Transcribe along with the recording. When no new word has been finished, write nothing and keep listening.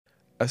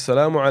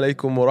السلام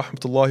عليكم ورحمة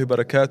الله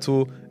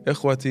وبركاته.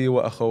 إخوتي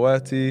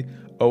وأخواتي،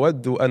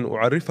 أود أن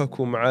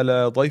أعرفكم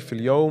على ضيف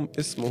اليوم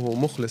اسمه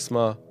مخلص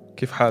ما.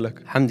 كيف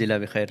حالك؟ الحمد لله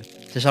بخير.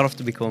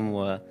 تشرفت بكم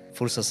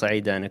وفرصة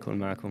سعيدة أن أكون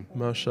معكم.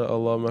 ما شاء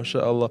الله ما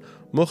شاء الله.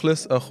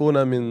 مخلص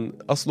أخونا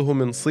أصله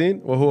من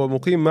الصين وهو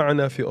مقيم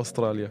معنا في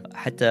أستراليا.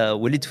 حتى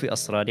ولدت في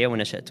أستراليا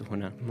ونشأت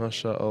هنا. ما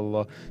شاء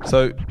الله.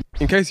 So,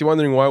 in case you're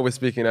wondering why we're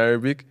speaking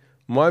Arabic,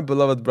 my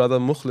beloved brother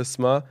Mukhlis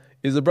Ma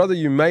is a brother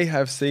you may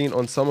have seen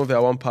on some of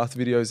our One Path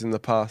videos in the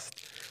past.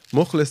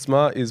 Mukhlis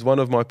Ma is one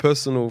of my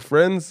personal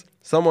friends,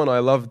 someone I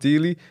love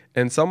dearly,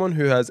 and someone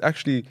who has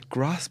actually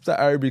grasped the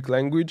Arabic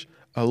language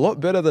a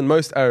lot better than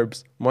most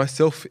Arabs,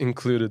 myself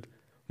included.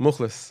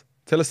 Mukhlis,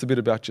 tell us a bit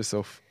about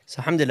yourself. So,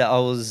 alhamdulillah, I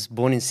was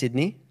born in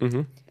Sydney.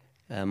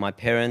 Mm-hmm. My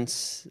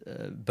parents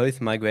both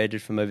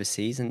migrated from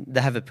overseas, and they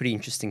have a pretty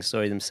interesting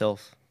story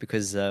themselves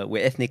because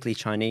we're ethnically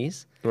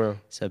Chinese. Wow.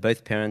 So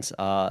both parents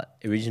are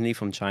originally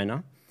from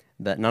China,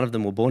 but none of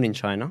them were born in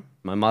China.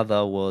 My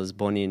mother was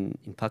born in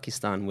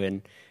Pakistan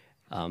when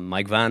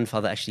my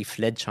grandfather actually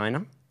fled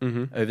China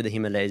over the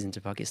Himalayas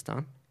into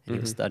Pakistan. And he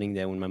was studying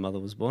there when my mother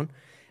was born.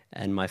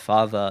 And my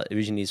father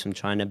originally is from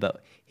China,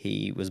 but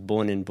he was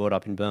born and brought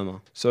up in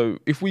Burma. So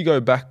if we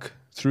go back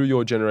through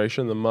your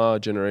generation, the Ma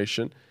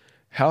generation,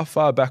 how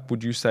far back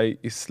would you say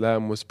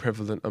Islam was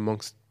prevalent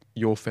amongst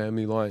your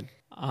family line?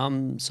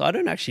 So I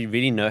don't actually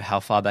really know how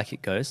far back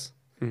it goes.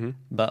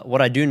 But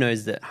what I do know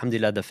is that,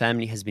 alhamdulillah, the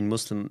family has been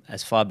Muslim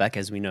as far back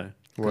as we know.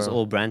 Because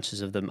all branches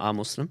of them are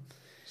Muslim.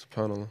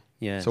 SubhanAllah.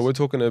 Yeah. So we're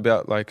talking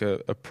about like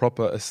a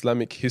proper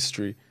Islamic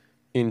history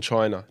in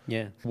China.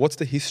 Yeah. What's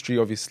the history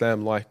of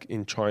Islam like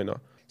in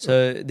China?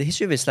 So the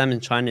history of Islam in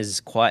China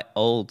is quite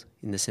old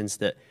in the sense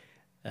that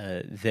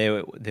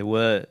there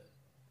were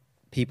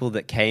people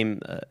that came,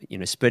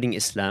 spreading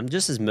Islam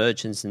just as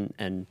merchants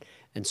and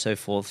so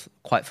forth,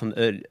 quite from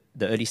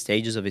the early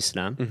stages of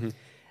Islam.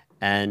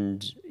 And,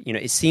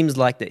 it seems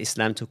like that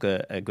Islam took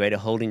a greater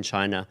hold in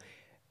China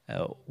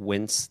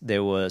once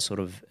there were sort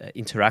of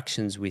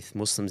interactions with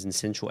Muslims in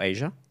Central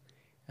Asia,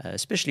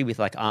 especially with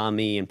like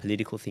army and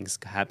political things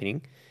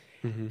happening.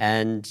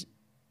 And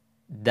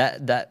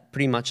that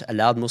pretty much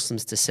allowed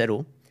Muslims to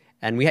settle.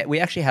 And we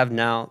actually have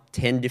now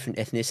 10 different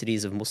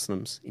ethnicities of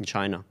Muslims in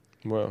China.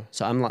 Wow.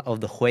 So I'm like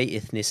of the Hui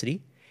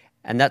ethnicity.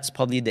 And that's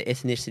probably the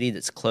ethnicity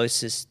that's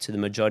closest to the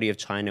majority of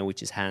China,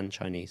 which is Han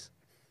Chinese.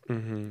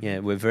 Yeah,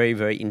 we're very,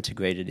 very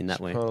integrated in that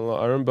way.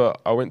 I remember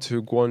I went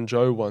to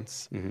Guangzhou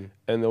once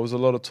and there was a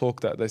lot of talk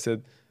that they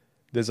said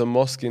there's a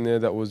mosque in there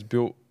that was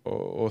built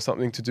or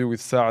something to do with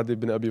Sa'ad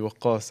ibn Abi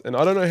Waqqas. And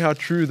I don't know how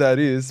true that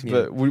is,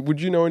 but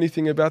would you know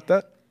anything about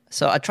that?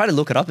 So I try to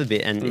look it up a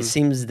bit, and it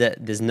seems that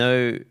there's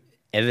no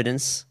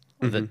evidence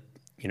of it,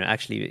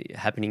 actually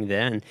happening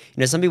there. And,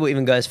 some people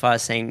even go as far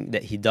as saying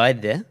that he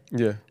died there,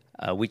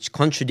 which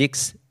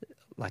contradicts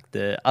like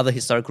the other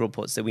historical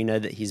reports that we know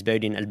that he's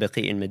buried in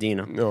Al-Baqi in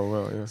Medina. Oh,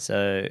 wow, yeah.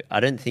 So I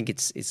don't think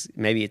it's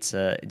maybe it's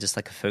just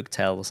like a folk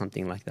tale or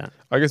something like that.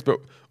 I guess, but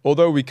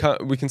although we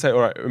can say,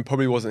 all right, it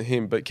probably wasn't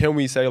him, but can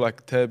we say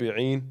like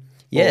tabi'een?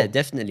 Yeah,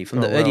 definitely.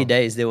 From the early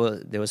days, there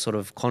were sort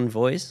of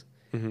convoys,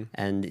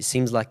 and it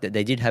seems like that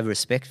they did have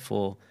respect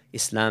for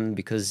Islam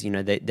because,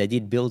 they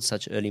did build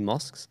such early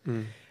mosques.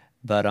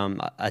 But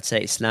I'd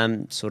say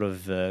Islam sort of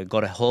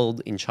got a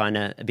hold in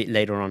China a bit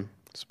later on.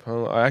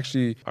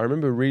 SubhanAllah. I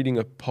remember reading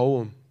a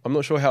poem. I'm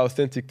not sure how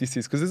authentic this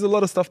is because there's a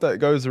lot of stuff that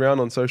goes around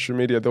on social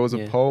media. There was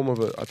a poem of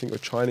I think a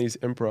Chinese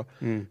emperor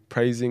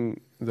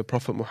praising the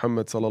Prophet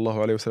Muhammad sallallahu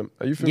alaihi wasallam.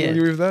 Are you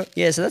familiar with that?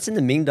 Yeah, so that's in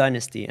the Ming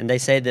dynasty, and they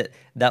say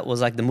that was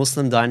like the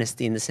Muslim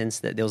dynasty in the sense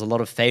that there was a lot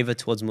of favor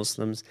towards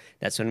Muslims.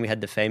 That's when we had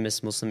the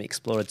famous Muslim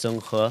explorer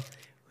Zheng He,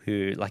 who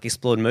like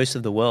explored most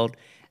of the world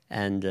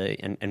and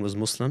was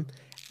Muslim.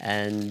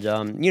 And,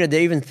 there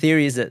are even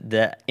theories that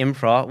the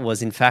emperor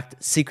was, in fact,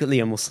 secretly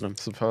a Muslim.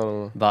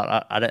 SubhanAllah.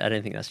 But I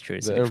don't think that's true.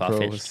 It's the a bit emperor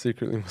far-fetched. was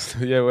secretly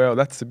Muslim. Yeah, well,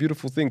 that's a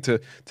beautiful thing to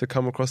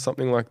come across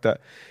something like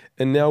that.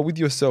 And now with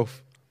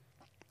yourself,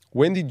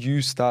 when did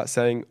you start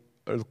saying,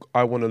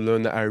 I want to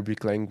learn the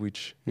Arabic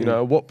language?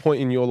 At what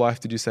point in your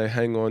life did you say,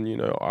 hang on,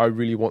 I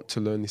really want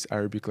to learn this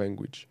Arabic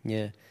language?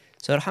 Yeah.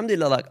 So,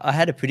 alhamdulillah, like I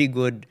had a pretty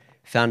good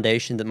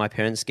foundation that my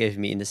parents gave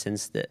me in the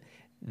sense that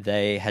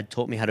they had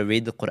taught me how to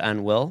read the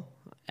Quran well.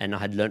 And I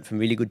had learned from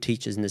really good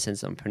teachers in the sense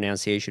that my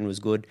pronunciation was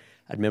good.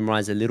 I'd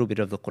memorized a little bit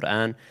of the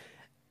Quran.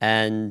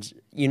 And,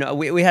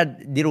 we had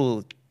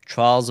little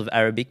trials of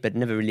Arabic, but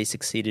never really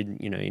succeeded,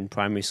 in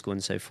primary school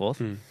and so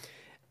forth.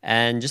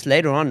 And just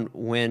later on,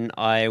 when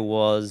I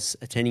was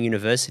attending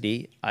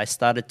university, I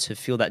started to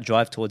feel that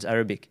drive towards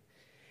Arabic.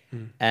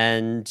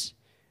 And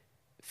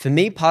for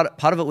me,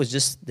 part of it was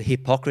just the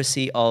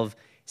hypocrisy of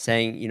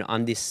saying,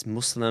 I'm this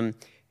Muslim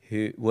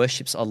who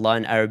worships Allah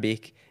in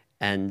Arabic.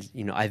 And,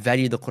 I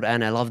value the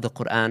Quran, I love the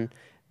Quran,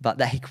 but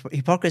that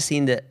hypocrisy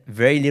in that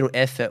very little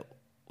effort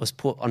was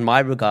put on my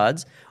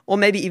regards, or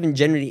maybe even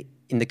generally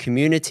in the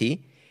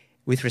community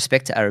with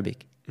respect to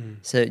Arabic.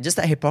 So just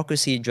that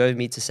hypocrisy drove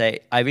me to say,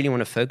 I really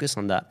want to focus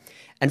on that.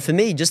 And for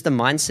me, just the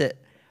mindset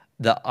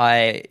that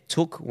I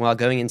took while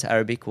going into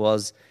Arabic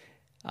was,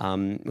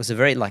 It was a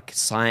very like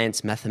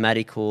science,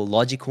 mathematical,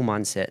 logical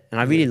mindset, and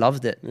I really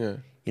loved it. Yeah.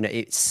 You know,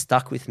 it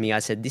stuck with me. I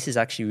said, "This is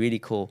actually really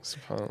cool."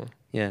 SubhanAllah.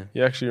 Yeah,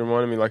 You actually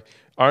reminded me, like,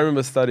 I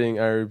remember studying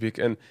Arabic,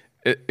 and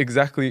it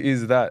exactly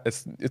is that.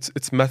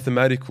 It's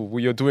mathematical,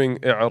 where you're doing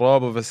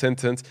i'rab of a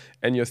sentence,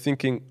 and you're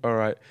thinking, all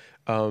right,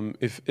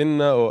 if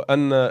inna or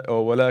anna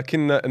or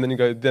walakinna, and then you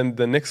go, then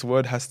the next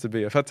word has to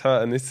be a fatha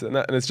and this and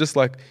that, and it's just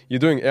like you're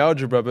doing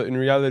algebra, but in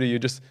reality you're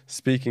just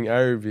speaking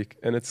Arabic,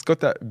 and it's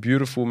got that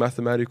beautiful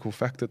mathematical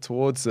factor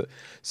towards it.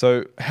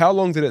 So how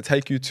long did it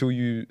take you till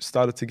you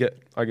started to get,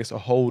 I guess, a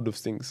hold of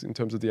things in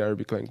terms of the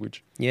Arabic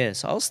language? yeah.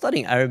 So I was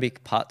studying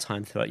Arabic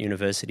part-time throughout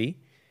university,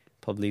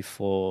 probably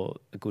for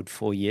a good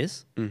 4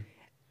 years,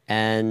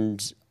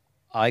 and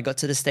I got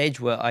to the stage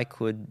where I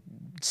could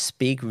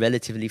speak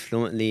relatively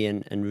fluently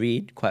and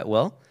read quite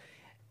well.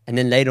 And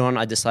then later on,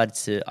 I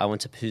decided I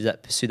want to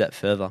pursue that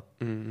further.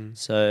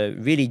 So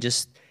really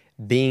just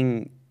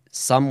being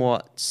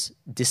somewhat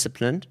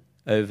disciplined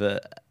over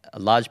a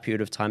large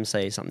period of time,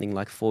 say something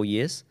like 4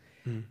 years.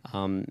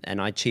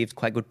 And I achieved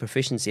quite good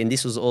proficiency. And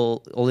this was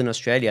all in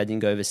Australia. I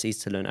didn't go overseas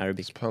to learn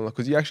Arabic.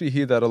 Because you actually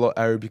hear that a lot.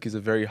 Arabic is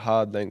a very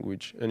hard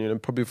language, and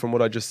probably from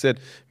what I just said,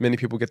 many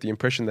people get the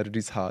impression that it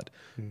is hard.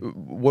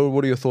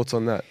 What are your thoughts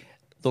on that?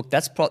 Look,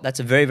 that's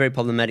a very, very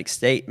problematic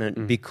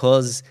statement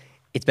because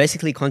it's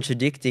basically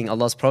contradicting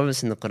Allah's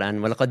promise in the Quran.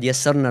 وَلَقَدْ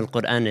يَسَّرْنَا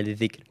الْقُرْآنَ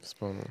لِلذِّكْرِ.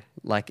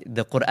 Like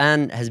the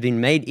Quran has been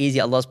made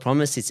easy. Allah's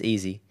promise it's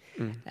easy.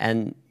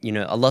 And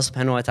Allah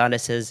subhanahu wa ta'ala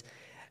says,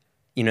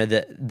 He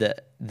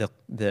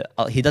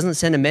doesn't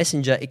send a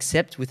messenger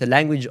except with the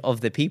language of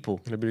the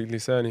people.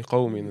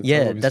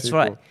 Yeah, that's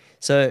right.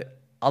 So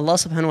Allah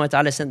subhanahu wa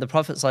ta'ala sent the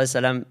Prophet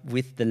ﷺ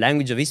with the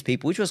language of his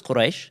people, which was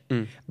Quraysh,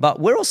 but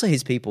we're also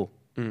his people.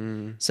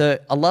 So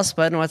Allah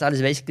subhanahu wa ta'ala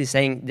is basically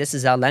saying, this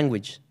is our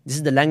language. This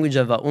is the language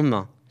of our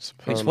ummah.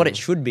 It's what it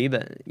should be,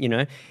 but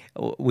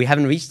we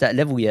haven't reached that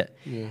level yet.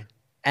 Yeah.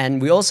 And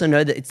we also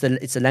know that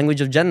it's the language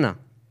of Jannah.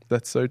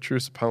 That's so true,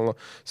 subhanAllah.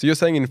 So you're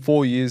saying in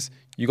 4 years,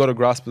 you got a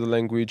grasp of the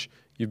language,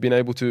 you've been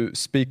able to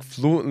speak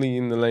fluently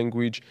in the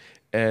language,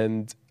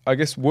 and I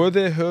guess, were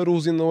there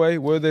hurdles in the way?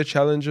 Were there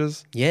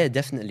challenges? Yeah,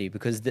 definitely,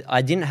 because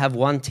I didn't have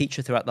one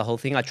teacher throughout the whole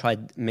thing. I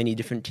tried many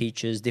different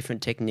teachers,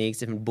 different techniques,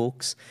 different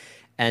books,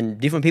 and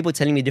different people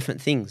telling me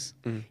different things.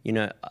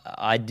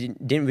 I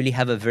didn't really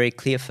have a very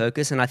clear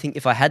focus, and I think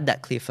if I had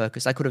that clear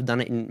focus, I could have done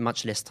it in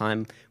much less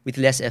time with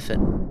less effort.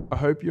 I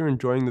hope you're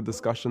enjoying the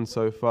discussion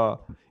so far.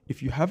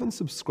 If you haven't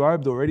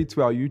subscribed already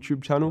to our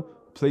YouTube channel,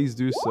 please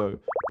do so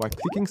by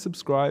clicking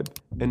subscribe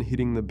and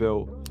hitting the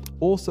bell.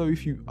 Also,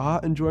 if you are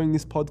enjoying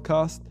this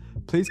podcast,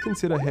 please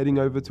consider heading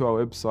over to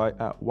our website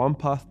at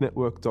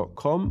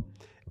onepathnetwork.com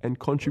and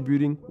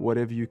contributing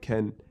whatever you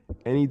can.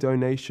 Any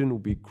donation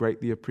will be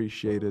greatly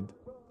appreciated.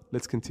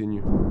 Let's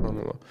continue.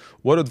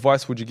 What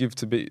advice would you give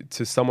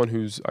to someone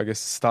who's, I guess,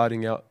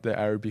 starting out their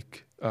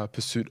Arabic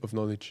pursuit of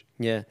knowledge?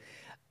 Yeah.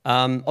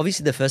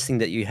 Obviously, the first thing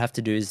that you have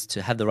to do is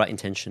to have the right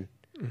intention.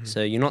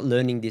 So you're not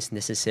learning this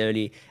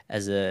necessarily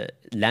as a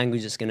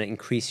language that's going to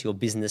increase your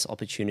business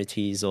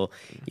opportunities or,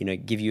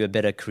 give you a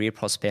better career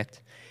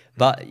prospect.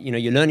 But,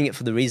 you're learning it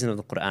for the reason of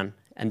the Quran.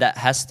 And that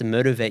has to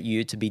motivate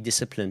you to be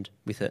disciplined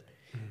with it.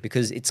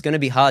 Because it's going to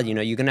be hard,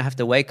 you're going to have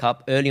to wake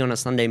up early on a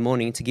Sunday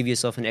morning to give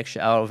yourself an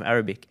extra hour of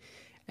Arabic.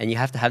 And you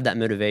have to have that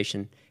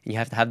motivation. And you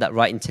have to have that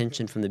right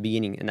intention from the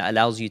beginning. And that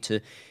allows you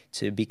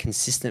to be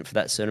consistent for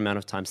that certain amount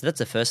of time. So that's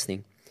the first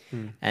thing.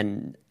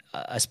 And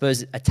I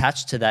suppose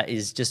attached to that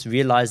is just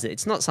realize that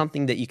it's not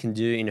something that you can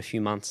do in a few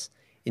months.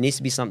 It needs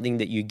to be something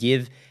that you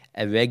give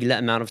a regular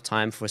amount of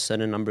time for a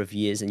certain number of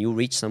years and you'll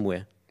reach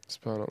somewhere.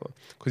 SubhanAllah.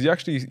 Because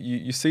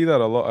you see that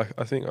a lot.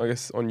 I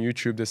guess on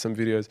YouTube there's some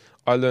videos.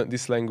 I learned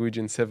this language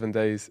in 7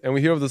 days. And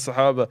we hear of the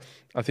Sahaba,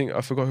 I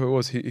forgot who it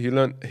was. He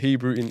learned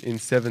Hebrew in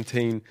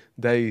 17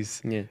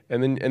 days. Yeah.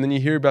 And then you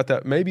hear about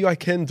that. Maybe I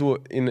can do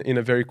it in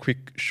a very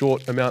quick,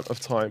 short amount of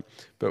time.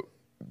 But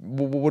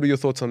what are your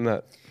thoughts on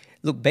that?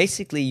 Look,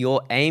 basically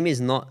your aim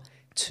is not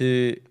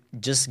to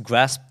just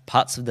grasp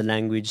parts of the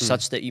language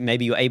such that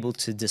maybe you're able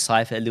to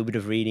decipher a little bit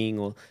of reading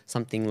or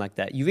something like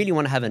that. You really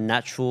want to have a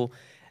natural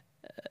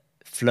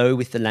flow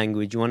with the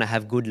language. You want to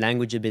have good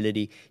language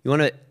ability. You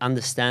want to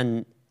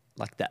understand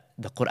like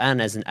the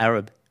Quran as an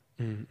Arab.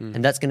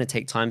 And that's going to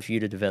take time for you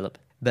to develop.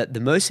 But the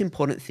most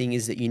important thing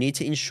is that you need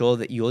to ensure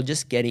that you're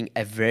just getting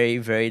a very,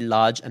 very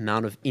large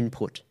amount of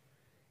input.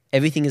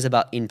 Everything is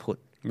about input.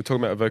 We're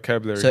talking about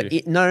vocabulary. So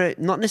no,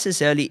 not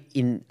necessarily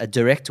in a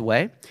direct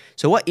way.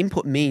 So what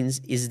input means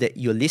is that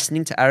you're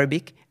listening to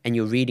Arabic and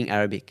you're reading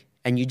Arabic.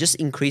 And you just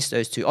increase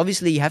those two.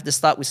 Obviously, you have to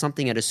start with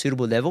something at a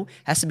suitable level.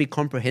 It has to be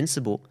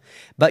comprehensible.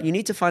 But you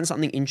need to find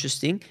something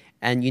interesting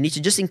and you need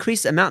to just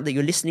increase the amount that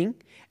you're listening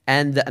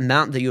and the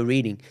amount that you're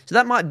reading. So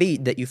that might be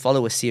that you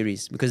follow a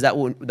series because that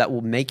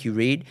will make you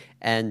read.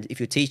 And if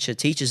your teacher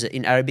teaches it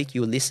in Arabic,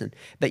 you'll listen.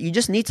 But you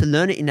just need to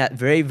learn it in that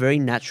very, very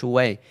natural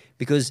way.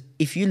 Because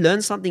if you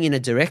learn something in a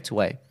direct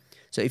way,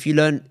 so if you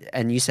learn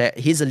and you say,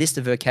 here's a list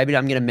of vocabulary,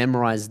 I'm going to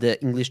memorize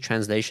the English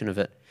translation of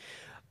it.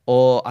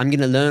 Or I'm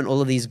going to learn all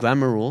of these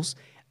grammar rules.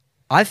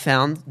 I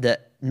found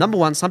that number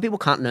one, some people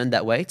can't learn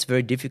that way. It's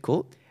very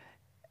difficult.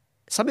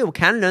 Some people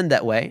can learn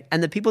that way,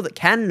 and the people that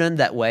can learn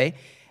that way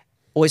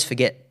always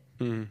forget.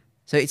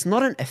 So it's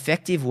not an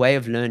effective way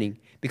of learning,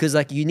 because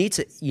like you need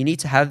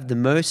to have the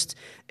most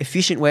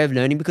efficient way of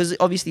learning, because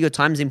obviously your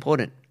time is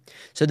important.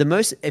 So the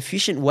most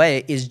efficient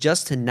way is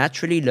just to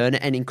naturally learn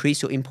it and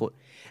increase your input.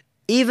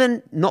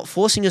 Even not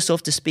forcing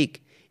yourself to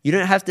speak. You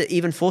don't have to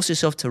even force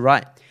yourself to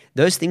write.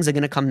 Those things are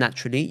going to come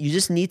naturally. You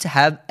just need to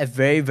have a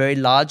very, very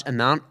large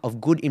amount of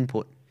good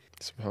input.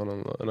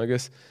 SubhanAllah. And I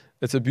guess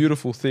it's a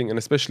beautiful thing. And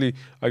especially,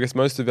 I guess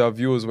most of our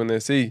viewers, when they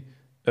see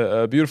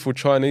a beautiful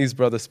Chinese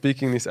brother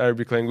speaking this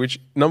Arabic language,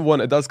 number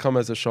one, it does come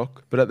as a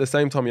shock. But at the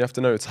same time, you have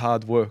to know it's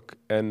hard work.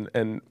 And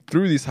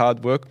through this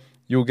hard work,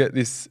 you'll get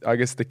this, I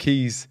guess, the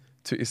keys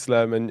to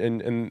Islam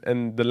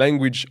and the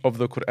language of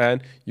the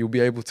Quran, you'll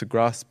be able to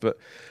grasp. But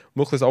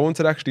Mukhlis, I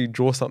wanted to actually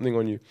draw something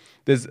on you.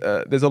 There's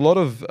a lot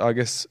of, I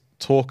guess,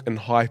 talk and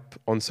hype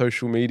on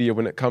social media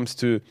when it comes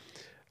to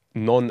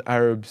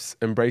non-Arabs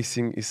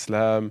embracing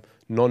Islam,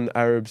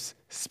 non-Arabs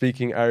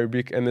speaking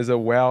Arabic, and there's a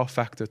wow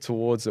factor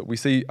towards it. We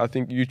see, I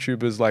think,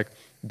 YouTubers like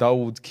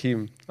Dawood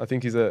Kim, I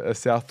think he's a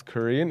South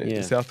Korean,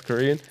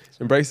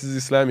 embraces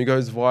Islam, he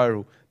goes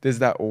viral. There's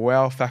that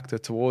wow factor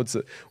towards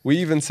it. We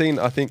even seen,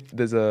 I think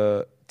there's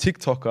a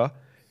TikToker,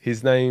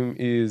 his name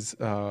is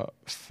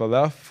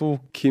Falafel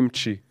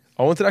Kimchi.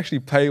 I wanted to actually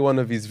play one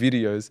of his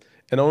videos,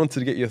 and I wanted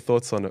to get your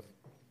thoughts on it.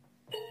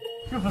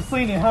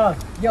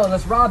 Yo,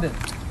 let's rob him.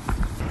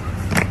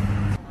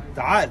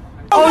 تعال.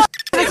 Oh,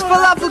 it's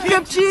falafel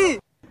kimchi.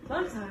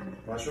 Long time.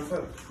 ما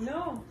شفت؟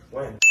 No.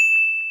 وين؟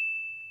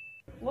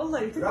 والله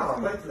you took لا it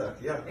from me. أعطيت لك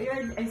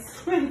يا. I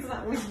swear it's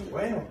not with me.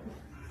 وينه؟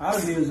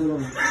 عادي يا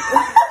زلمه.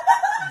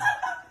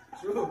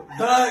 شوف.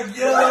 Dog,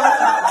 yo.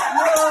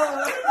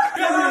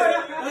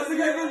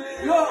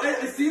 Yo,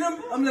 I seen him.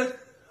 I'm like.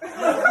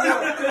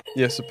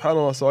 Yeah,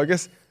 subhanAllah. So I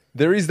guess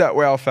there is that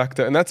wow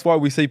factor, and that's why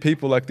we see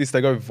people like this,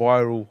 they go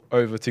viral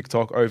over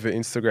TikTok, over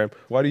Instagram.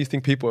 Why do you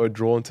think people are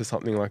drawn to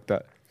something like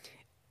that?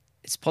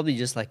 It's probably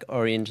just like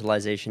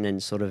orientalization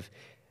and sort of,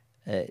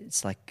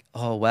 it's like,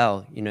 oh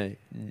wow, you know,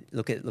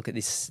 look at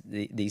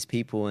these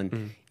people,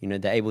 and you know,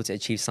 they're able to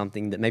achieve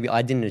something that maybe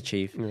I didn't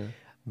achieve. Yeah.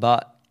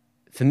 But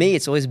for me,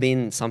 it's always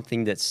been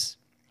something that's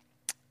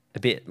a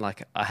bit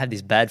like, I have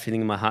this bad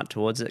feeling in my heart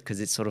towards it, because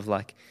it's sort of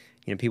like,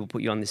 you know, people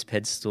put you on this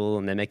pedestal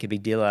and they make a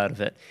big deal out of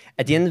it.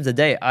 At the end of the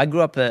day, I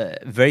grew up a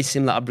very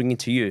similar upbringing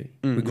to you.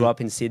 We grew up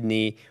in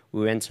Sydney.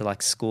 We went to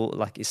like school,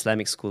 like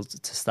Islamic schools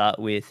to start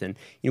with. And,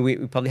 you know, we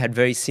probably had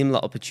very similar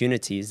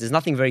opportunities. There's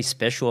nothing very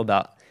special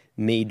about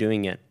me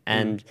doing it.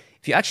 And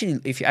if you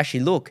actually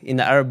look in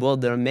the Arab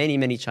world, there are many,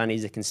 many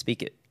Chinese that can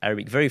speak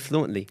Arabic very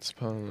fluently.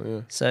 SubhanAllah,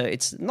 yeah. So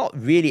it's not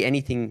really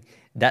anything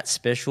that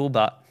special,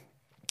 but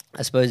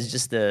I suppose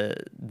just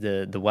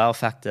the wow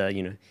factor,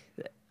 you know.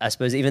 I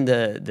suppose even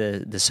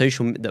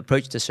the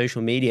approach to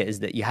social media is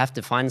that you have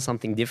to find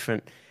something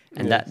different,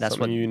 and that's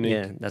what unique.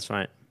 Yeah, that's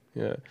right.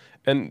 Yeah,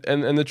 and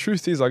the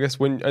truth is, I guess,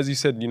 when, as you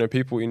said, you know,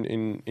 people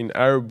in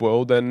Arab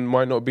world, they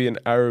might not be an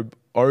Arab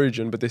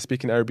origin, but they're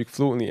speaking Arabic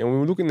fluently. And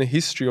when we look in the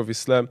history of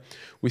Islam,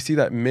 we see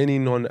that many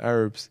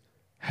non-Arabs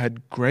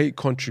had great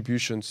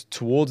contributions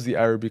towards the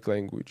Arabic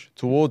language,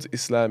 towards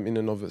Islam in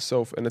and of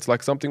itself, and it's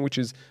like something which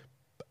is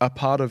a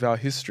part of our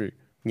history.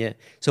 Yeah.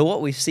 So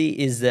what we see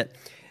is that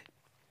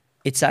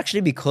it's actually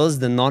because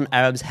the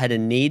non-Arabs had a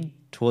need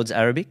towards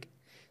Arabic.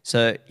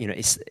 So, you know,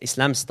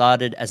 Islam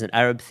started as an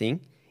Arab thing,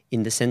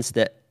 in the sense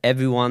that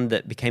everyone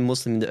that became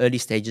Muslim in the early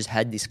stages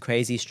had this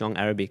crazy strong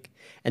Arabic.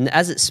 And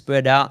as it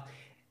spread out,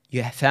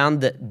 you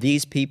found that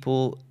these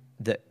people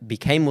that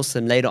became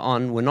Muslim later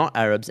on were not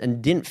Arabs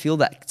and didn't feel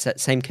that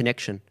same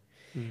connection.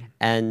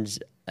 And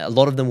a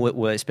lot of them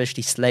were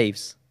especially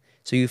slaves.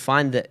 So you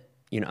find that,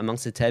 you know,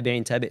 amongst the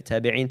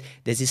tabi'in,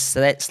 there's this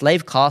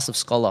slave class of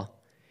scholar,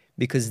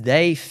 because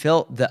they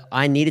felt that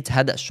I needed to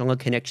have that stronger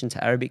connection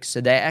to Arabic.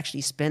 So they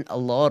actually spent a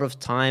lot of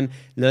time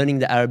learning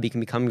the Arabic and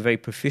becoming very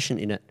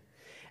proficient in it.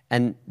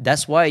 And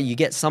that's why you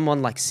get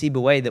someone like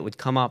Sibawayh that would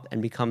come up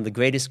and become the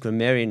greatest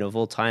grammarian of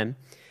all time,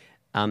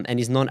 and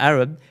he's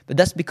non-Arab, but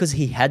that's because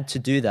he had to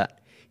do that.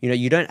 You know,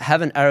 you don't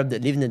have an Arab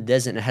that lived in the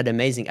desert and had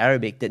amazing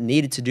Arabic that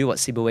needed to do what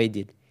Sibawayh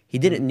did. He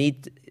didn't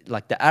need,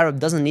 like the Arab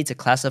doesn't need to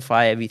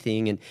classify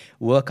everything and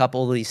work up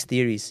all these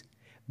theories.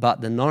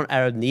 But the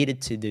non-Arab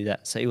needed to do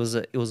that. So it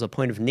was a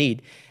point of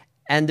need.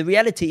 And the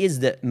reality is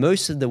that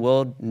most of the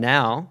world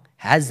now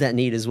has that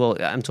need as well.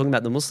 I'm talking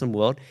about the Muslim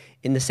world,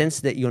 in the sense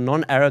that you're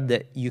non-Arab,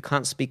 that you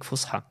can't speak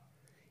Fusha.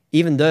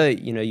 Even though,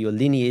 you know, your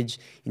lineage,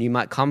 you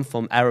might come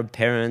from Arab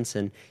parents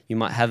and you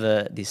might have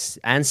this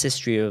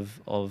ancestry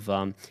of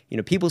you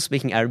know, people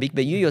speaking Arabic,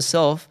 but you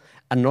yourself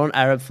are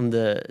non-Arab from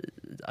the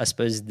I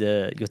suppose,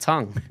 your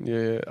tongue.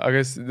 Yeah, I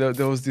guess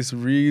there was this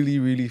really,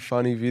 really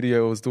funny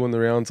video I was doing the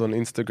rounds on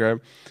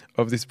Instagram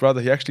of this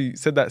brother. He actually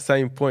said that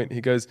same point.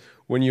 He goes,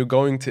 when you're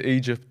going to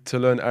Egypt to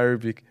learn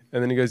Arabic,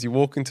 and then he goes, you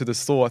walk into the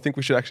store. I think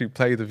we should actually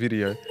play the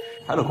video.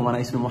 حالكم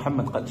أنا اسمي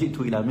محمد قد جئت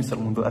إلى مصر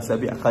منذ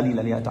أسابيع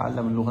قليلة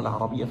لأتعلم اللغة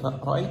العربية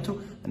فرأيت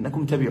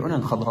أنكم تبيعون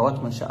الخضروات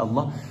ما شاء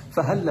الله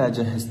فهل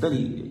جهزت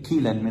لي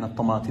كيلا من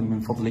الطماطم من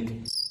فضلك؟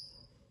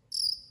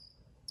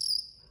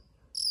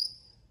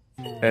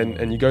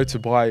 And you go to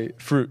buy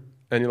fruit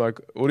and you're like,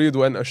 أريد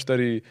أن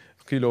أشتري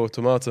كيلو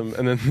طماطم,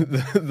 and then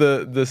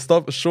the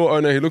store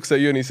owner, he looks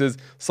at you and he says,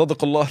 صدق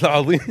الله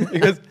العظيم.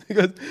 He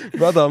goes,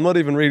 brother, I'm not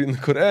even reading the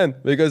Quran.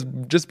 Because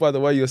just by the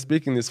way you're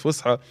speaking this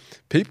Fusha,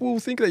 people will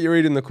think that you're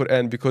reading the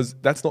Quran because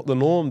that's not the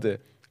norm there.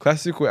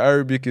 Classical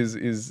Arabic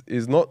is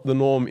not the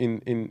norm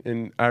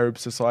in Arab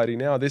society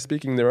now. They're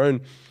speaking their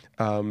own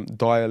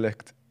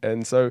dialect.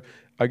 And so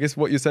I guess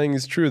what you're saying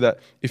is true, that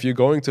if you're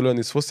going to learn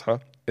this Fusha,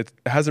 it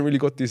hasn't really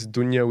got this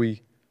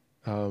dunyawi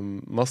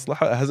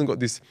maslaha. It hasn't got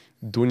this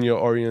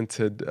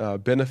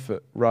dunya-oriented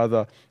benefit.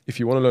 Rather, if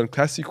you want to learn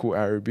classical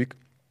Arabic,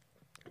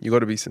 you got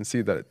to be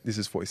sincere that this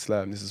is for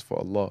Islam, this is for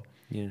Allah.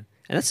 Yeah,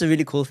 and that's a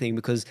really cool thing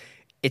because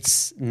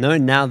it's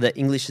known now that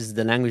English is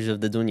the language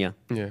of the dunya.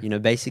 Yeah. You know,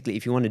 basically,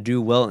 if you want to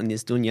do well in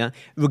this dunya,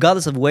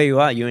 regardless of where you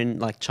are, you're in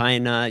like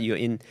China, you're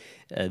in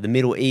the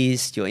Middle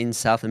East, you're in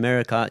South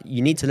America,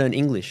 you need to learn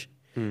English.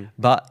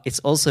 But it's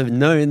also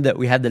known that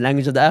we have the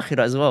language of the akhirah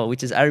as well,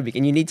 which is Arabic,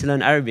 and you need to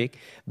learn Arabic.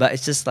 But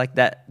it's just like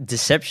that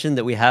deception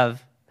that we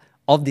have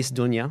of this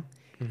dunya.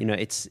 You know,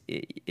 it's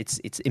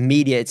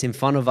immediate, it's in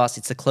front of us,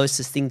 it's the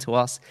closest thing to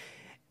us,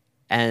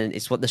 and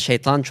it's what the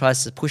shaitan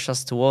tries to push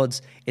us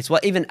towards. It's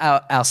what even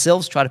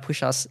ourselves try to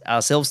push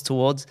ourselves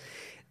towards.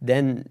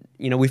 Then,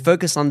 you know, we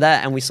focus on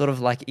that and we sort of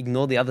like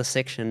ignore the other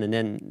section, and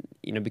then,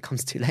 you know, it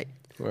becomes too late.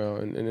 Well,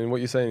 and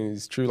what you're saying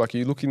is true. Like,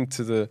 you look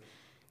into the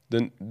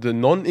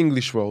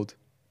non-English world,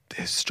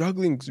 they're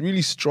struggling,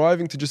 really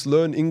striving to just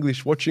learn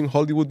English, watching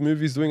Hollywood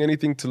movies, doing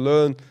anything to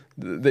learn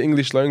the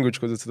English language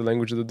because it's the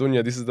language of the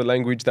dunya. This is the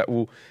language that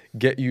will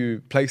get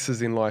you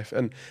places in life.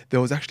 And there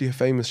was actually a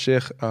famous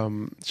Sheikh,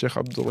 Sheikh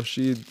Abdul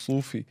Rashid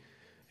Sufi.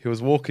 He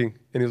was walking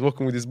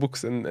with his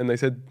books, and they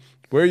said,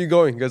 where are you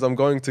going? He goes, I'm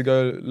going to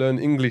go learn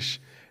English.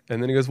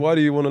 And then he goes, why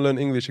do you want to learn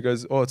English? He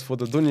goes, oh, it's for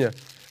the dunya.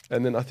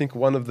 And then I think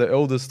one of the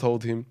elders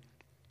told him,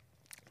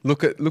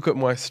 Look at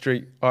my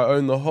street. I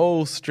own the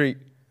whole street,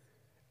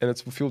 and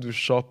it's filled with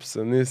shops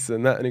and this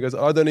and that. And he goes,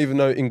 I don't even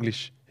know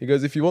English. He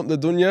goes, if you want the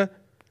dunya,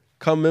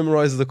 come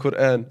memorize the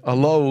Quran.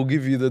 Allah will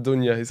give you the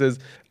dunya. He says,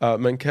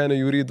 من كان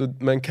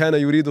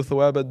يريد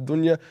ثواب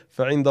الدنيا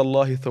فعند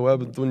الله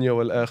ثواب الدنيا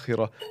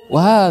والآخرة.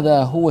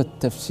 وهذا هو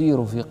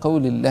التفسير في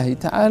قول الله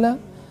تعالى: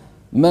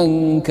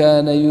 من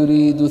كان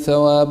يريد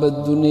ثواب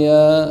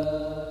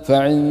الدنيا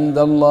فعند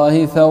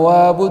الله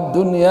ثواب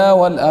الدنيا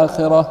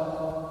والآخرة.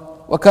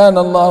 وَكَانَ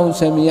اللَّهُ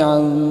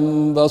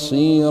سَمِيعًا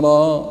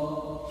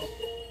بَصِيرًا.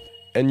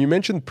 And you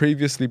mentioned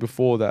previously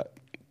before that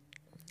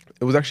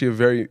it was actually a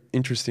very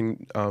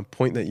interesting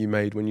point that you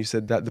made when you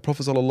said that the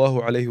Prophet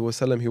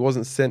ﷺ, he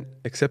wasn't sent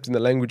except in the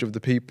language of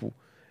the people,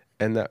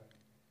 and that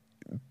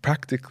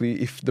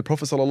practically if the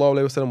Prophet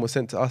ﷺ was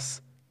sent to us,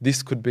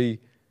 this could be,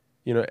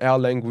 you know, our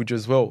language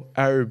as well.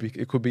 Arabic,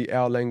 it could be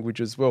our language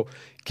as well.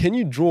 Can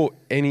you draw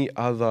any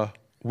other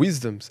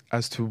wisdoms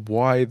as to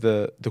why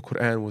the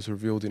Quran was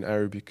revealed in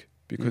Arabic?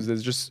 Because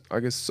there's just, I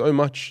guess, so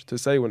much to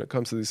say when it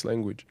comes to this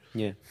language.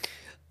 Yeah.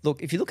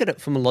 Look, if you look at it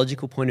from a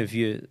logical point of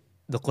view,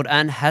 the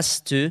Quran has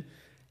to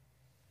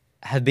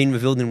have been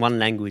revealed in one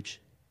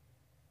language.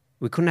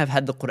 We couldn't have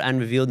had the Quran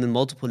revealed in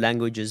multiple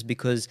languages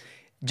because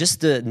just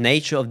the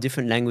nature of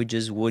different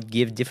languages would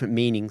give different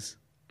meanings.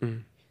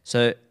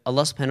 So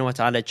Allah subhanahu wa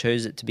ta'ala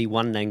chose it to be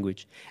one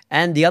language.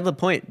 And the other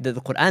point that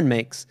the Quran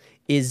makes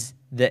is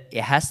that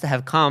it has to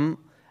have come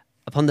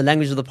upon the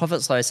language of the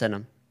Prophet sallallahu alaihi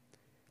wasallam.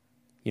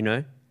 You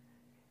know?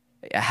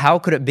 How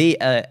could it be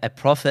a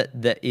prophet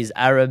that is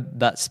Arab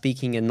but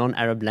speaking a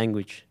non-Arab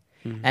language?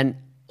 And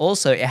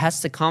also it has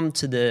to come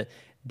to the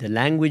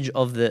language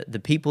of the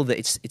people that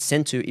it's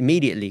sent to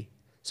immediately.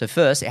 So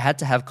first it had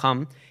to have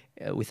come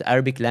with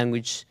Arabic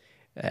language,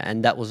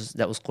 and that was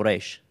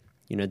Quraysh,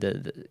 you know,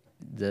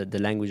 the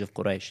language of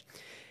Quraysh.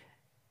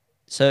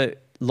 So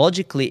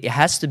logically it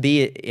has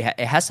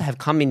to have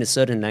come in a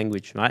certain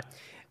language, right?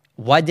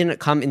 Why didn't it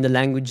come in the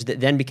language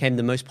that then became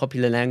the most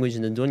popular language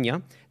in the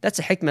dunya? That's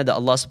a hikmah that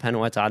Allah subhanahu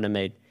wa ta'ala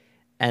made.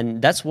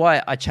 And that's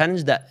why I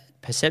challenge that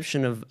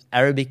perception of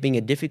Arabic being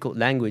a difficult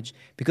language,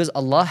 because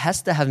Allah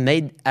has to have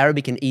made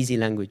Arabic an easy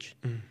language.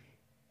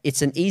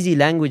 It's an easy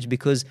language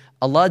because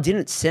Allah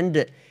didn't send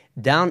it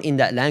down in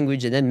that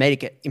language and then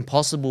made it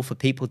impossible for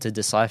people to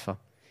decipher.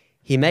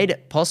 He made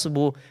it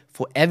possible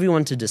for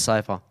everyone to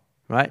decipher,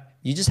 right?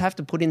 You just have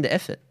to put in the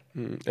effort.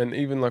 And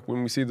even like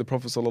when we see the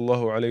Prophet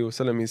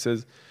ﷺ, he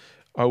says,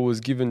 I was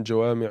given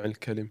jawami'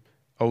 al-kalim.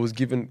 I was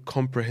given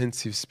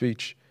comprehensive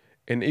speech.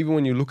 And even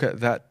when you look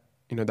at that,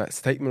 you know, that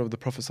statement of the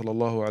Prophet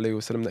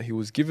ﷺ that he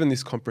was given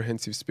this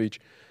comprehensive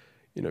speech,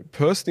 you know,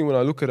 personally when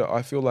I look at it,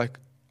 I feel like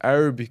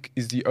Arabic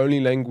is the only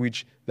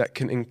language that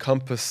can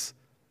encompass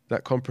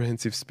that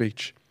comprehensive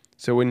speech.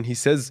 So when he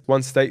says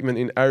one statement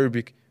in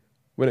Arabic,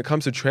 when it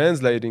comes to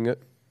translating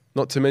it,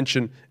 not to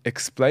mention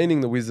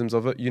explaining the wisdoms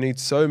of it, you need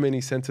so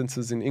many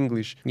sentences in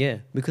English. Yeah,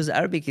 because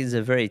Arabic is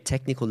a very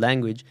technical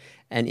language,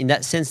 and in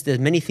that sense, there's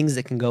many things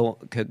that can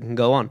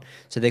go on.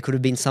 So there could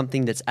have been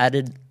something that's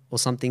added or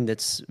something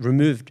that's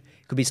removed.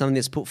 It could be something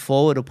that's put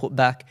forward or put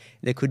back.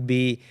 There could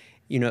be,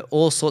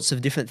 all sorts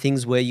of different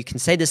things where you can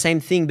say the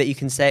same thing, but you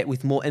can say it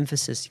with more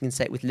emphasis. You can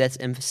say it with less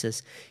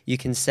emphasis. You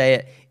can say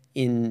it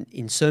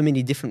in so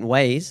many different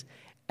ways,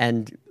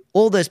 and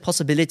all those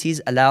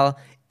possibilities allow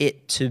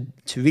it to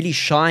really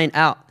shine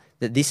out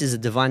that this is a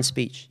divine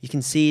speech. You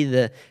can see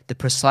the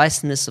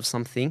preciseness of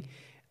something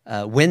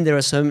when there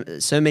are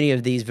so many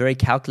of these very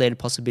calculated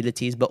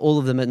possibilities, but all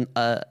of them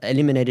are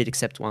eliminated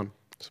except one.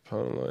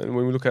 SubhanAllah. And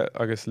when we look at,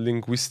 I guess,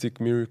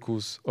 linguistic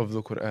miracles of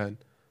the Quran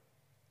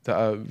that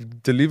are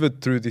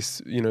delivered through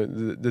this,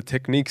 the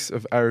techniques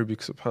of Arabic,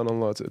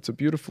 SubhanAllah, it's a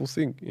beautiful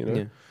thing,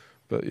 Yeah.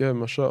 But yeah,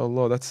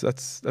 mashallah,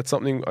 that's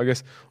something I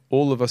guess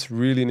all of us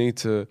really need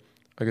to,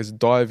 I guess,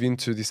 dive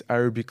into this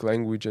Arabic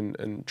language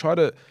and try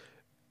to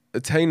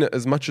attain it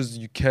as much as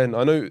you can.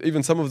 I know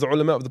even some of the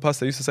ulama of the past,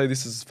 they used to say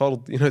this is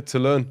fard, to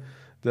learn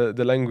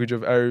the language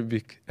of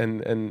Arabic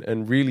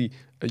and really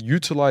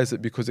utilize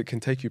it because it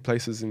can take you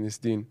places in this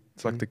deen.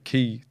 It's like the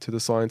key to the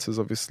sciences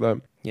of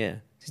Islam. Yeah.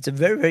 It's a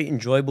very, very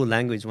enjoyable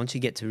language. Once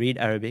you get to read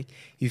Arabic,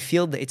 you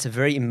feel that it's a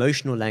very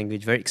emotional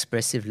language, very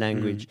expressive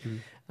language,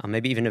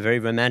 maybe even a very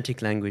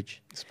romantic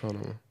language.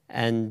 SubhanAllah.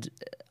 And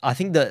I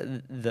think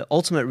the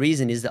ultimate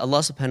reason is that Allah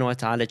subhanahu wa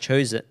ta'ala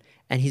chose it,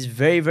 and He's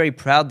very, very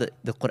proud that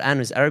the Quran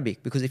is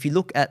Arabic. Because if you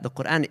look at the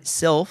Quran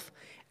itself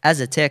as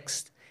a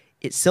text,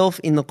 itself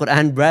in the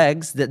Quran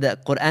brags that the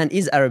Quran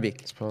is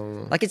Arabic.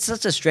 Like, it's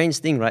such a strange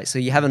thing, right? So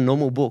you have a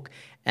normal book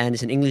and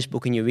it's an English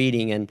book and you're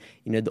reading, and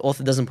the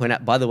author doesn't point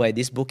out, by the way,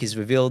 this book is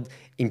revealed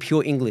in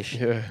pure English.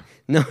 Yeah.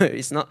 No,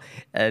 it's not.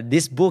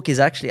 This book is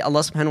actually,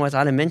 Allah subhanahu wa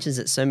ta'ala mentions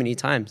it so many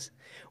times.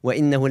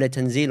 وَإِنَّهُ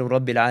لَتَنزِيلُ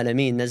رَبِّ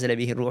الْعَالَمِينَ نَزَلَ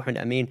بِهِ الرُّوحُ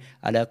الْأَمِينُ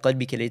عَلَى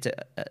قَلْبِكَ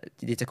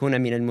لِتَكُونَ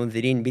مِنَ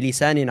الْمُنذِرِينَ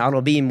بِلِسَانٍ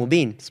عَرَبِيٍّ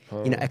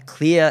مُبِينٍ. A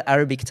clear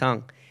Arabic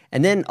tongue.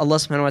 And then Allah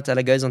subhanahu wa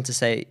ta'ala goes on to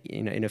say,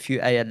 in a few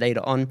ayat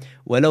later on,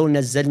 وَلَوْ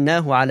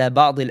نَزَّلْنَاهُ عَلَى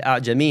بَعْضِ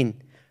الْأَعْجَمِينَ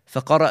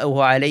فَقَرَأُهُ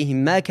عَلَيْهِمْ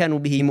مَا كَانُوا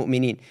بِهِ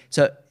مُؤْمِنِينَ.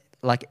 So,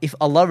 like, if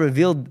Allah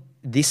revealed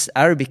this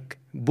Arabic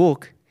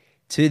book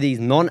to these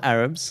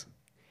non-Arabs,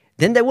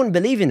 then they wouldn't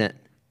believe in it.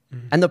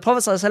 And the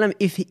Prophet ﷺ,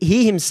 if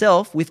he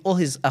himself, with all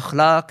his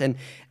akhlaq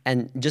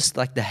and just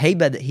like the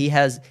hayba that he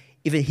has,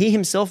 if he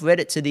himself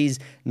read it to these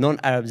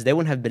non-Arabs, they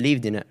wouldn't have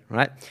believed in it,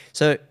 right?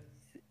 So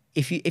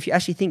if you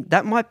actually think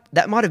that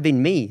might have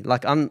been me,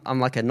 like I'm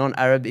like a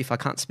non-Arab if I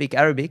can't speak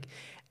Arabic,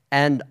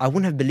 and I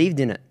wouldn't have believed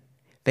in it.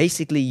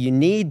 Basically, you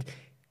need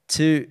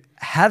to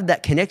have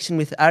that connection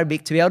with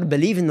Arabic to be able to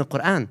believe in the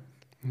Quran.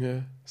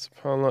 Yeah,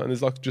 subhanAllah. And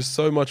there's like just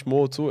so much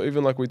more to it.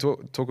 Even like we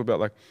talk about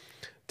like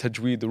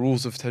tajweed, the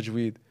rules of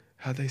tajweed,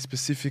 how they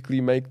specifically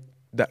make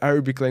the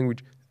Arabic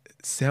language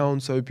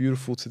sound so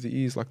beautiful to the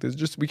ears. Like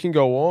we can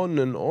go on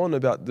and on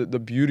about the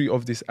beauty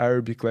of this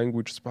Arabic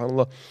language,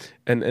 subhanAllah,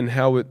 and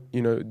how it,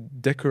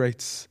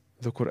 decorates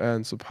the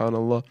Quran,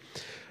 subhanAllah.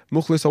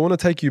 Mukhlis, I want to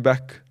take you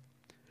back.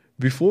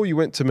 Before you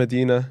went to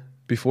Medina,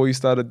 before you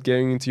started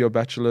getting into your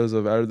bachelor's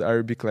of the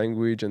Arabic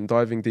language and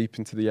diving deep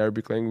into the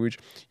Arabic language,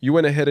 you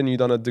went ahead and you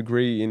done a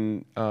degree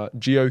in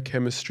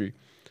geochemistry.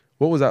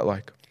 What was that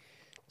like?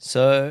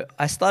 So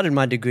I started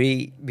my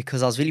degree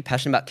because I was really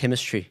passionate about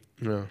chemistry.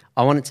 Yeah.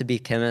 I wanted to be a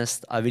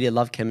chemist. I really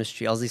loved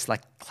chemistry. I was this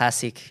like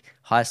classic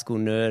high school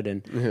nerd,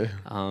 and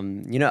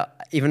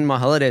even in my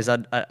holidays,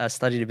 I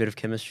studied a bit of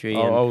chemistry.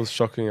 Oh, I was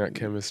shocking at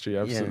chemistry,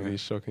 absolutely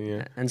shocking.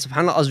 Yeah. And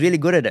subhanAllah, I was really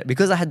good at it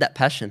because I had that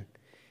passion.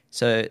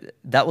 So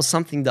that was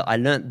something that I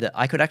learned, that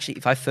I could actually,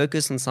 if I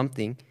focus on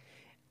something,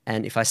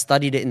 and if I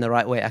studied it in the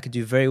right way, I could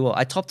do very well.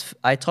 I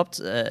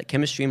topped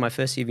chemistry in my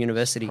first year of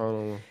university,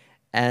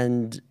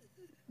 and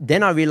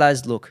then I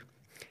realized, look,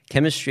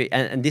 chemistry,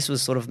 and this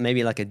was sort of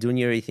maybe like a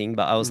dunyari thing,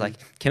 but I was like,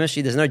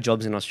 chemistry, there's no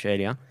jobs in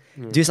Australia.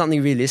 Do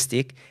something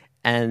realistic.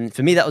 And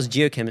for me, that was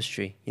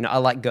geochemistry. I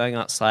like going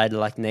outside, I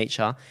like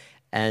nature.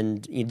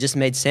 And it just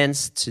made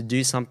sense to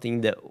do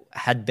something that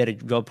had better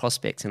job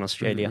prospects in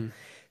Australia.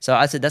 So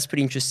I said, that's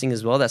pretty interesting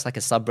as well. That's like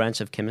a sub-branch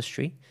of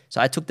chemistry.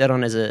 So I took that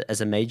on as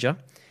a major.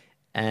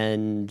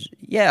 And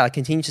I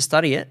continued to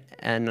study it.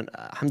 And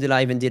alhamdulillah,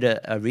 I even did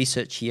a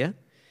research year.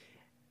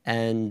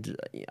 And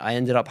I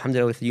ended up,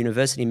 alhamdulillah, with a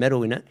university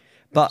medal in it.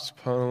 But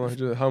SubhanAllah,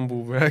 just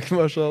humble brag,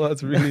 mashallah,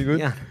 that's really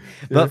good.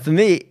 But for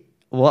me,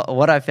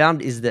 what I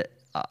found is that,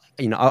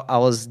 I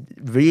was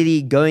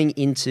really going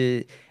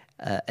into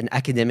an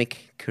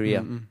academic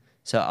career.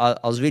 So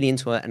I was really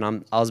into it,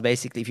 and I was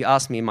basically, if you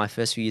ask me in my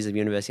first few years of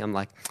university, I'm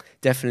like,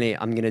 definitely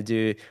I'm going to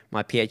do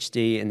my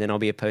PhD, and then I'll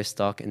be a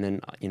postdoc, and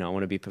then, I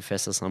want to be a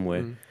professor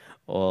somewhere.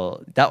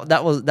 Or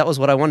that was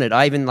what I wanted.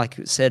 I even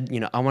said,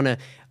 I want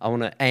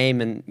to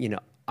aim, and,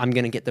 I'm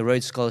going to get the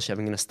Rhodes Scholarship.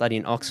 I'm going to study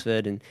in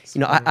Oxford. And,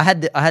 I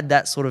had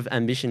that sort of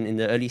ambition in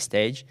the early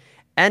stage.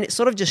 And it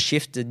sort of just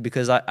shifted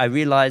because I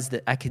realized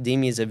that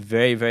academia is a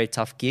very, very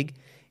tough gig,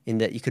 in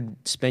that you could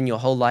spend your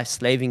whole life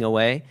slaving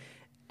away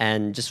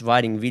and just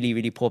writing really,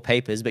 really poor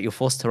papers, but you're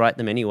forced to write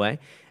them anyway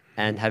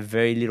and have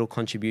very little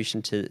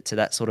contribution to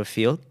that sort of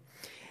field.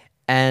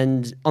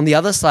 And on the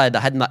other side, I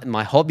had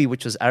my hobby,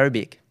 which was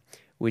Arabic,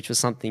 which was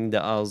something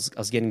that I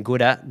was getting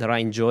good at, that I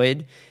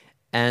enjoyed.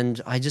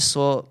 And I just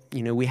saw,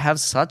 we have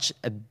such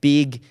a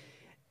big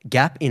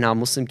gap in our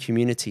Muslim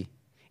community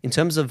in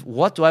terms of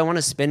what do I want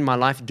to spend my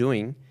life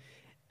doing.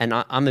 And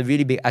I'm a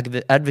really big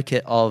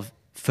advocate of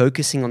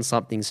focusing on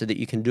something so that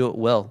you can do it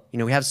well.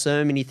 We have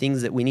so many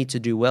things that we need to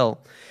do well.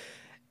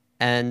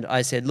 And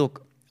I said,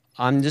 look,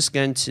 I'm just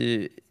going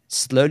to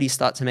slowly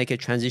start to make a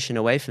transition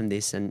away from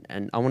this,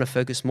 and I want to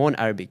focus more on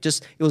Arabic.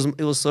 Just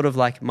it was sort of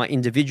like my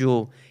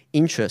individual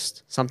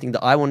interest, something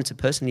that I wanted to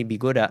personally be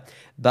good at.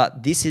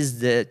 But this is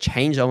the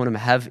change I want to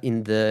have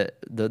in the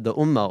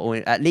ummah, or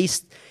at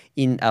least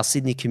in our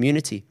Sydney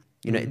community.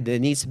 There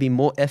needs to be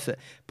more effort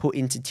put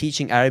into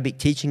teaching Arabic,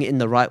 teaching it in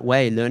the right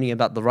way, learning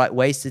about the right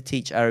ways to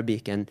teach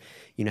Arabic, and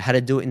how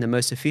to do it in the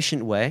most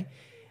efficient way.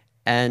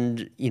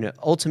 And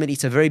ultimately,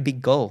 it's a very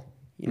big goal.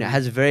 It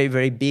has very,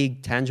 very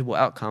big tangible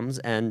outcomes.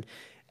 And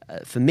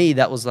for me,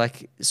 that was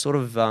like sort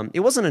of, it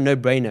wasn't a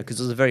no-brainer, because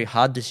it was a very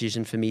hard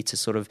decision for me to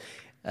sort of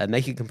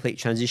make a complete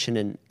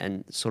transition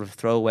and sort of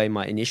throw away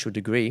my initial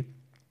degree,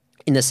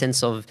 in the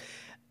sense of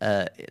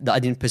that I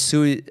didn't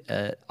pursue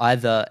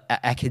either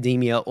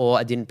academia or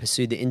I didn't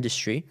pursue the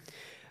industry.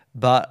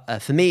 But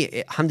for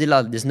me,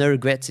 alhamdulillah, there's no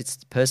regrets.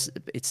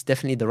 It's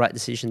definitely the right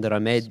decision that I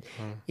made,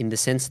 in the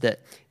sense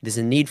that there's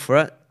a need for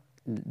it.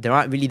 There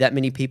aren't really that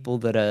many people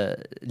that are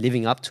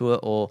living up to it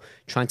or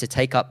trying to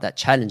take up that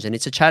challenge, and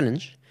it's a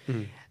challenge.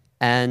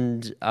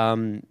 And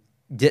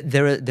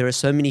there are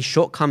so many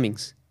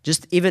shortcomings,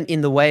 just even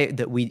in the way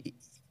that we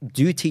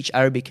do teach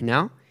Arabic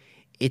now.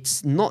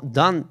 It's not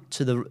done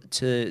to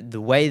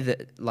the way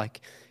that,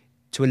 like,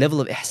 to a level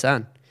of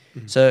ihsan.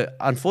 So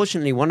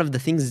unfortunately, one of the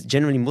things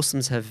generally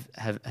Muslims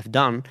have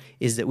done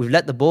is that we've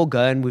let the ball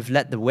go, and we've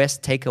let the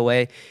West take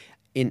away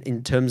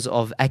in terms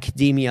of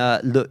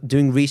academia,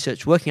 doing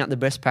research, working out the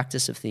best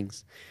practice of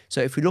things. So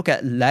if we look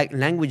at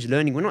language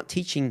learning, we're not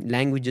teaching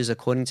languages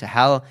according to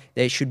how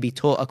they should be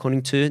taught,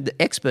 according to the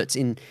experts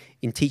in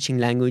teaching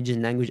language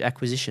and language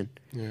acquisition.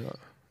 Yeah,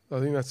 I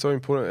think that's so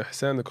important.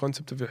 Ihsan, the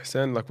concept of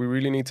ihsan, like, we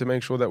really need to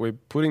make sure that we're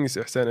putting this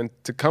ihsan, and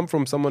to come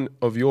from someone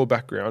of your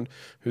background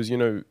who's,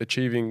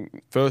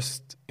 achieving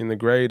first in the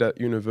grade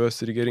at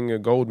university, getting a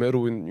gold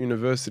medal in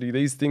university.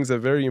 These things are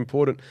very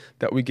important,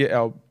 that we get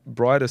our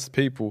brightest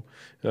people.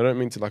 And I don't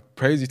mean to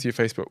praise you to your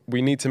face, but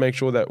we need to make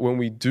sure that when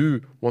we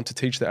do want to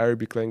teach the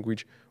Arabic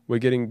language, we're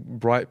getting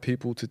bright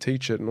people to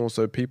teach it, and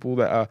also people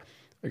that are,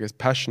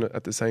 passionate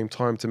at the same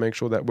time, to make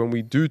sure that when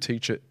we do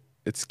teach it,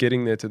 it's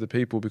getting there to the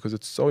people, because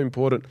it's so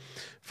important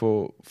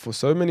for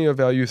so many of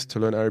our youth to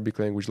learn Arabic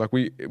language. Like,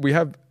 we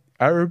have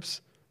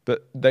Arabs,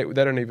 but they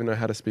don't even know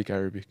how to speak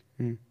Arabic.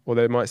 Or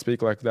they might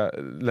speak like that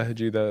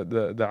lahji,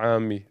 the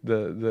Ami,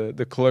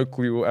 the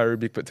colloquial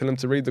Arabic, but tell them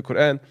to read the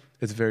Quran,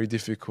 it's very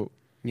difficult.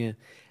 Yeah.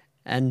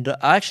 And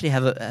I actually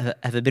have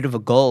a bit of a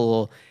goal,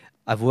 or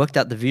I've worked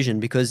out the vision,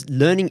 because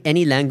learning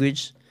any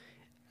language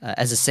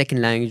as a second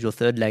language or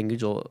third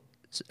language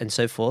and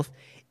so forth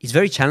is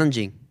very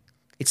challenging.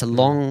 It's a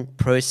long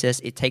process.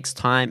 It takes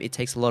time. It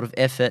takes a lot of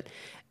effort.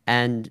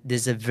 And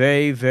there's a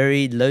very,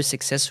 very low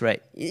success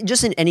rate.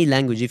 Just in any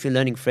language, if you're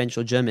learning French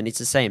or German, it's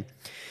the same.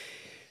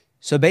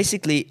 So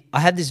basically, I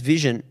have this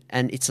vision,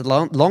 and it's a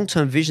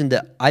long-term vision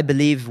that I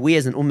believe we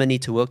as an ummah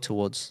need to work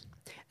towards.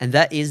 And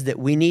that is that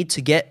we need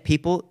to get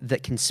people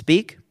that can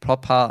speak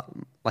proper,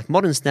 like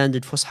modern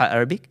standard Fusha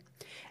Arabic,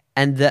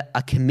 and that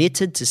are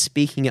committed to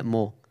speaking it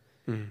more.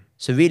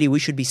 So really, we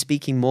should be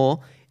speaking more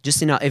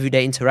just in our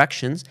everyday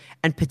interactions,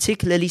 and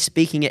particularly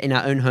speaking it in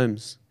our own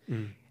homes.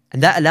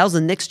 And that allows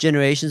the next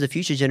generations, the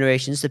future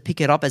generations, to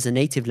pick it up as a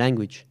native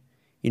language.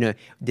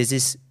 There's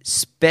this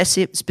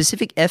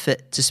specific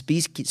effort to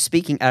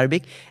speaking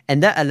Arabic,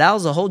 and that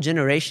allows a whole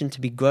generation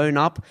to be grown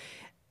up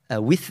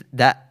with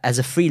that as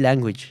a free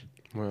language.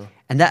 Wow.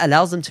 And that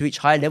allows them to reach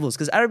higher levels,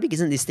 because Arabic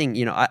isn't this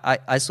thing.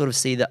 I sort of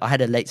see that I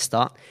had a late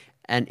start,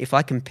 and if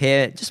I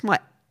compare just my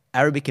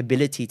Arabic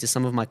ability to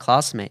some of my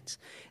classmates,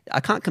 I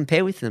can't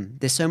compare with them.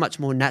 They're so much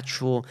more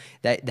natural.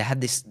 They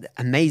have this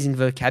amazing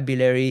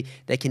vocabulary.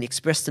 They can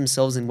express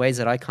themselves in ways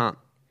that I can't.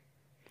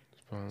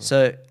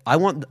 So I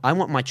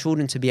want my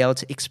children to be able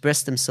to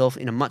express themselves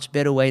in a much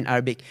better way in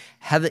Arabic,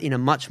 have it in a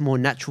much more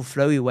natural,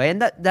 flowy way,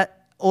 and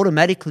that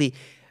automatically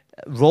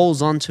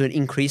rolls on to an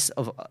increase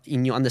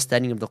in your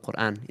understanding of the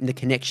Quran, in the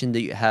connection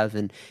that you have,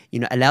 and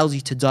allows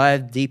you to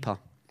dive deeper.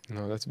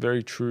 No, that's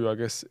very true. I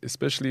guess,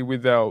 especially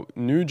with our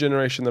new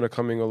generation that are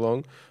coming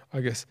along,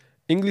 I guess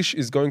English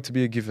is going to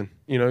be a given.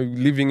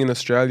 Living in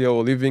Australia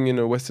or living in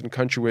a Western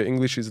country where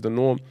English is the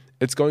norm,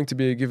 it's going to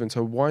be a given.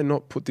 So why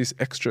not put this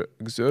extra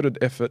exerted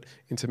effort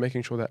into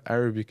making sure that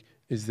Arabic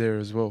is there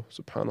as well?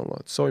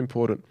 SubhanAllah, it's so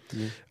important.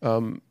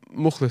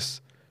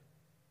 Mukhlis,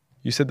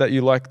 you said that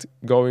you liked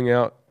going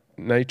out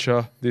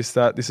nature, this,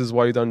 that. This is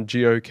why you've done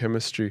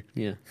geochemistry.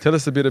 Yeah. Tell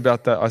us a bit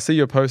about that. I see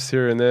your posts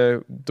here and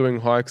there doing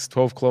hikes,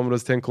 12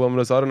 kilometers, 10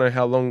 kilometers. I don't know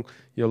how long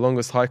your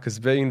longest hike has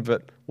been,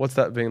 but what's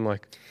that been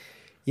like?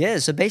 Yeah,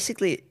 so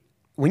basically,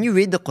 when you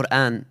read the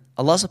Quran,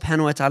 Allah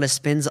subhanahu wa ta'ala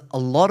spends a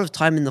lot of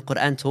time in the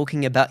Quran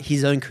talking about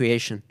His own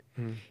creation.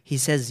 He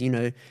says,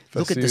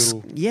 look at this.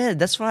 Fasiru. Yeah,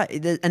 that's right.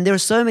 And there are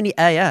so many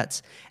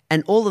ayats.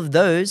 And all of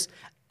those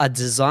are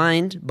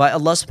designed by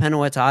Allah subhanahu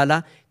wa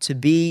ta'ala to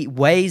be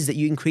ways that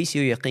you increase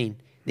your yaqeen,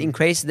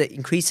 that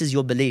increases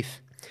your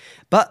belief.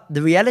 But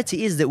the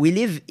reality is that we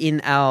live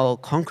in our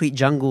concrete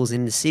jungles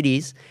in the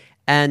cities,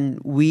 and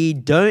we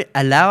don't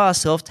allow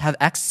ourselves to have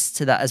access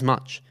to that as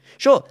much.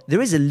 Sure, there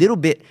is a little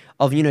bit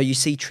of, you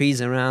see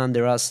trees around,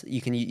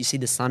 you see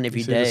the sun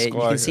every day, you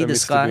can see the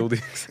sky.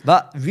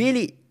 But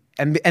really,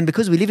 and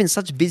because we live in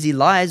such busy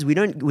lives, we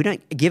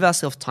don't give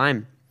ourselves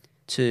time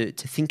to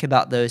think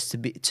about those, to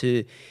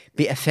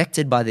be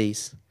affected by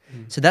these.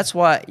 So that's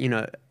why,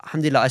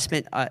 alhamdulillah, I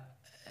spent a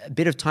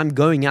bit of time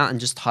going out and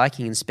just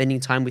hiking and spending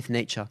time with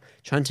nature,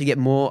 trying to get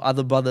more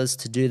other brothers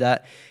to do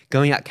that,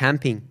 going out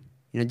camping,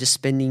 just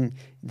spending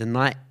the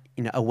night,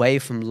 away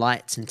from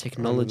lights and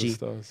technology.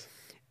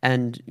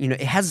 And,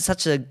 it has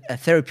such a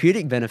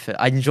therapeutic benefit.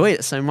 I enjoy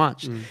it so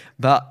much.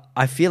 But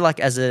I feel like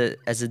as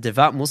a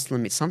devout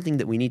Muslim, it's something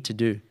that we need to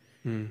do.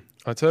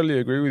 I totally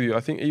agree with you. I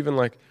think even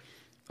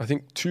I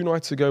think 2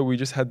 nights ago, we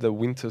just had the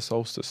winter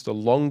solstice, the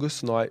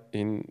longest night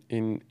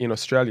in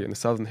Australia, in the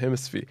Southern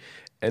Hemisphere.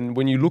 And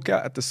when you look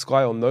out at the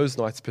sky on those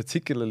nights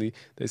particularly,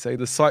 they say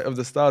the sight of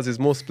the stars is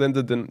more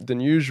splendid than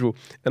usual.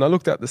 And I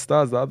looked at the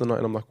stars the other night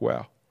and I'm like,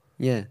 wow.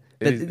 Yeah.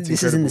 But It's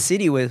this is in incredible. the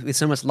city with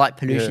so much light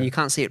pollution, Yeah. you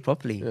can't see it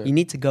properly. Yeah. You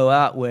need to go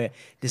out where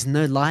there's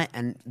no light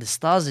and the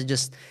stars are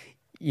just,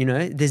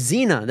 there's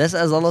zina. That's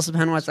as Allah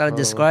subhanahu wa ta'ala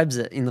describes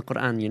it in the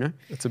Quran,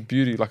 It's a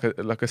beauty, like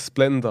a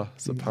splendor,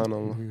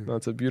 subhanAllah.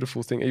 That's a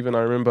beautiful thing. Even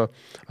I remember,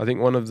 I think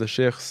one of the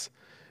sheikhs,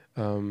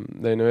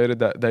 they narrated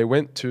that they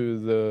went to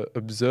the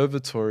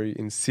observatory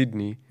in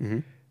Sydney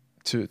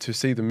to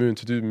see the moon,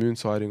 to do moon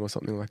sighting or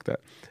something like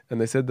that.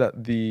 And they said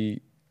that the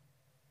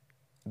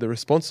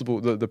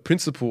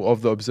principal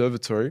of the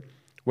observatory,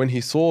 when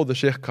he saw the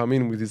sheikh come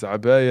in with his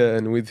abaya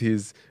and with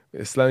his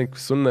Islamic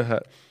sunnah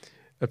hat,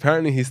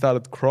 apparently he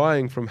started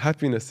crying from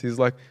happiness. He's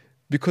like,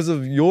 because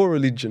of your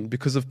religion,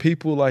 because of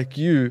people like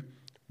you,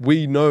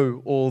 we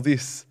know all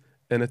this.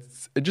 And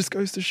it just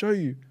goes to show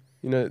you,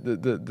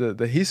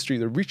 the history,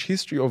 the rich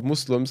history of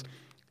Muslims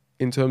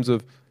in terms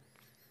of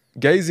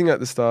gazing at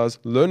the stars,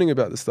 learning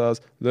about the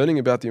stars, learning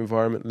about the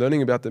environment,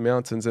 learning about the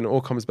mountains, and it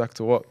all comes back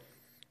to what?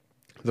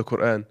 The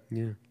Quran.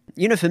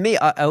 Yeah. For me,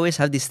 I always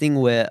have this thing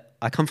where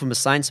I come from a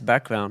science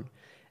background,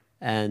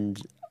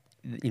 and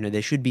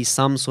there should be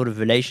some sort of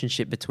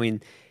relationship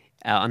between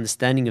our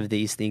understanding of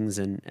these things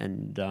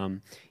and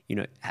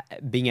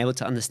being able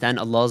to understand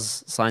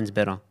Allah's signs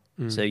better.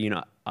 So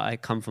I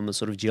come from a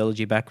sort of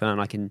geology background.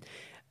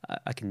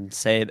 I can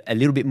say a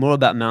little bit more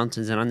about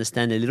mountains and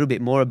understand a little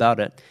bit more about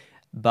it.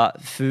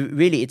 But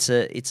really, it's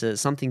a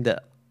something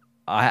that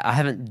I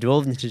haven't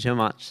delved into too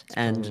much,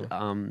 and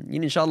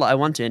inshallah I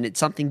want to, and it's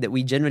something that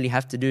we generally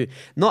have to do,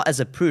 not as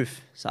a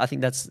proof. So I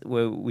think that's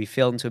where we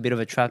fell into a bit of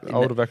a trap. I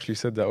would have actually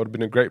said that would have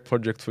been a great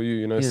project for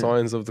you,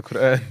 Signs of the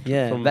Quran.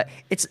 Yeah, but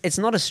it's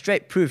not a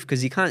straight proof,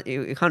 because you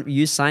can't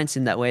use science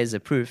in that way as a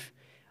proof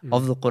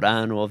of the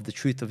Quran or of the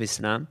truth of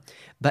Islam.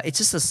 But it's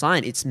just a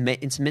sign. It's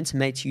meant to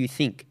make you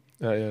think.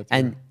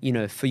 And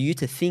for you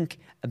to think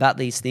about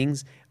these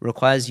things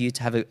requires you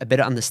to have a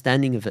better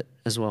understanding of it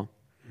as well.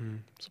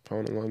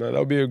 SubhanAllah. No, that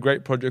would be a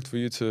great project for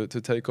you to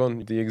take on.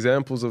 The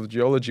examples of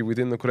geology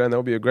within the Quran, that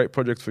would be a great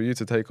project for you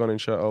to take on,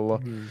 inshallah.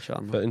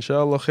 Inshallah. But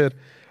inshallah khair.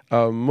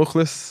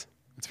 Mukhlis,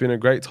 it's been a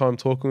great time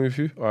talking with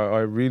you.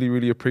 I really,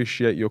 really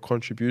appreciate your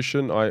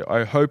contribution.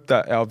 I hope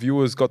that our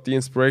viewers got the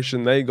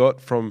inspiration they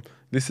got from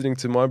listening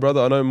to my brother.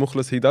 I know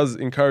Mukhlis, he does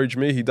encourage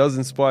me, he does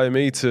inspire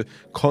me to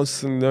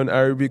constantly learn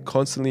Arabic,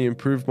 constantly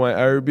improve my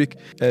Arabic.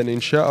 And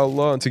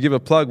inshallah, and to give a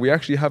plug, we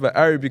actually have an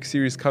Arabic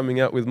series coming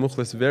out with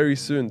Mukhlis very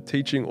soon,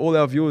 teaching all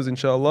our viewers,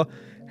 inshallah,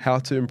 how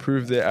to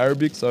improve their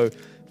Arabic. So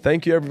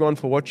thank you everyone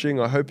for watching.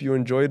 I hope you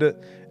enjoyed it.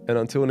 And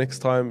until next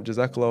time,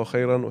 Jazakallahu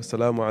khairan.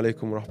 Wassalamu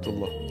alaikum wa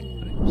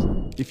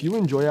rahmatullah. If you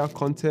enjoy our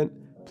content,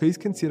 please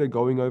consider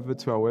going over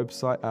to our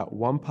website at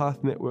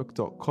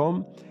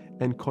onepathnetwork.com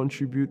and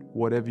contribute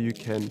whatever you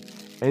can.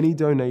 Any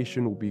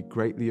donation will be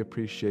greatly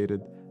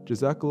appreciated.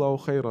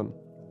 Jazakallahu khairan,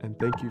 and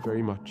thank you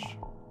very much.